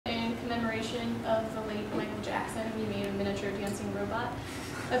commemoration of the late Michael Jackson, we made a miniature dancing robot,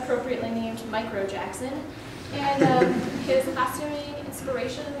 appropriately named Micro Jackson. And his costuming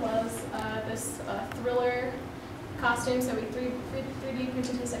inspiration was this Thriller costume, so we 3D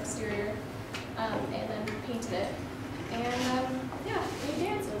printed his exterior and then painted it. And yeah, he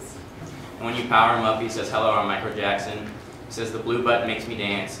dances. And when you power him up, he says, "Hello, I'm Michael Jackson." He says, "The blue button makes me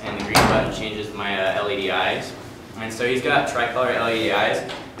dance, and the green button changes my LED eyes." And so he's got tricolor LED eyes.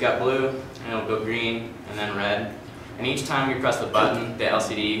 He's got blue, and it'll go green, and then red. And each time you press the button, the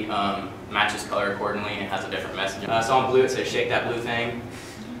LCD matches color accordingly and has a different message. So on blue it says, "Shake that blue thing."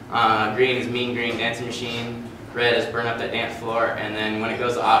 Green is Mean Green Dancing Machine. Red is Burn Up That Dance Floor. And then when it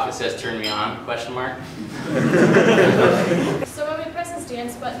goes off, it says, "Turn me on?" question mark. So when we press his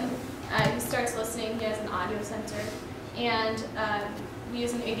dance button, he starts listening. He has an audio sensor. And we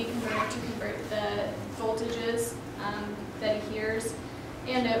use an AD converter to convert the voltages that he hears.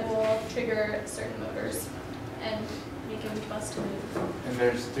 And it will trigger certain motors and make him bust to move. And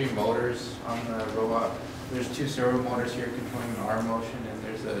there's 3 motors on the robot. There's 2 servo motors here controlling the arm motion, and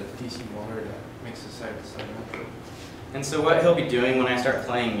there's a DC motor that makes the side-to-side motion. And so what he'll be doing when I start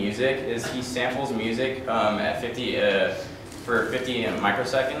playing music is he samples music at 50 for 50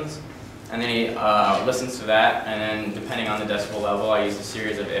 microseconds, and then he listens to that, and then depending on the decibel level, I use a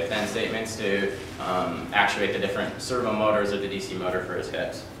series of if-then statements to actuate the different servo motors of the DC motor for his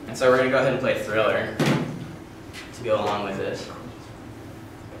hips. And so we're going to go ahead and play Thriller to go along with this.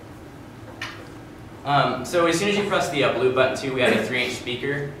 So as soon as you press the blue button too, we have a 3-inch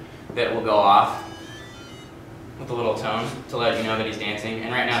speaker that will go off with a little tone to let you know that he's dancing.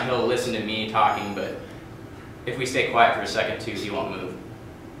 And right now he'll listen to me talking, but if we stay quiet for a second too, he won't move.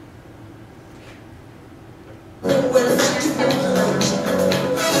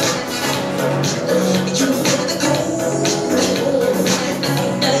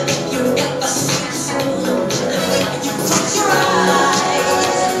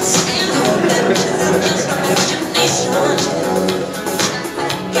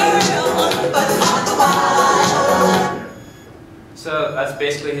 So that's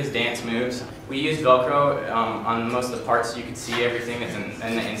basically his dance moves. We use Velcro on most of the parts so you can see everything that's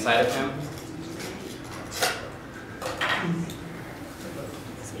in the inside of him.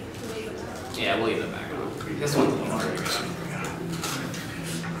 Yeah, we'll leave the back on. This one's a little harder to get.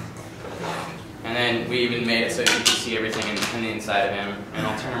 And then we even made it so you can see everything in the inside of him. And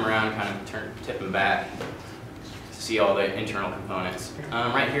I'll turn him around, kind of tip him back to see all the internal components.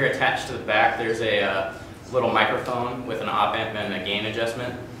 Right here attached to the back, there's a little microphone with an op amp and a gain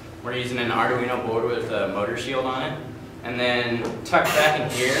adjustment. We're using an Arduino board with a motor shield on it. And then tucked back in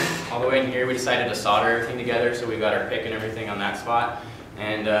here, all the way in here, we decided to solder everything together, so we got our pick and everything on that spot.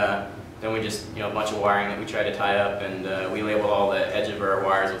 And then we just, a bunch of wiring that we tried to tie up, and we labeled all the edge of our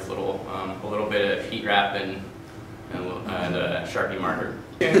wires with a little bit of heat wrap and a Sharpie marker.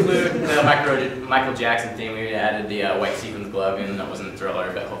 To include the Michael Jackson theme, we added the white sequins glove in that wasn't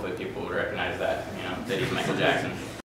Thriller, but hopefully people would recognize that, that he's Michael Jackson.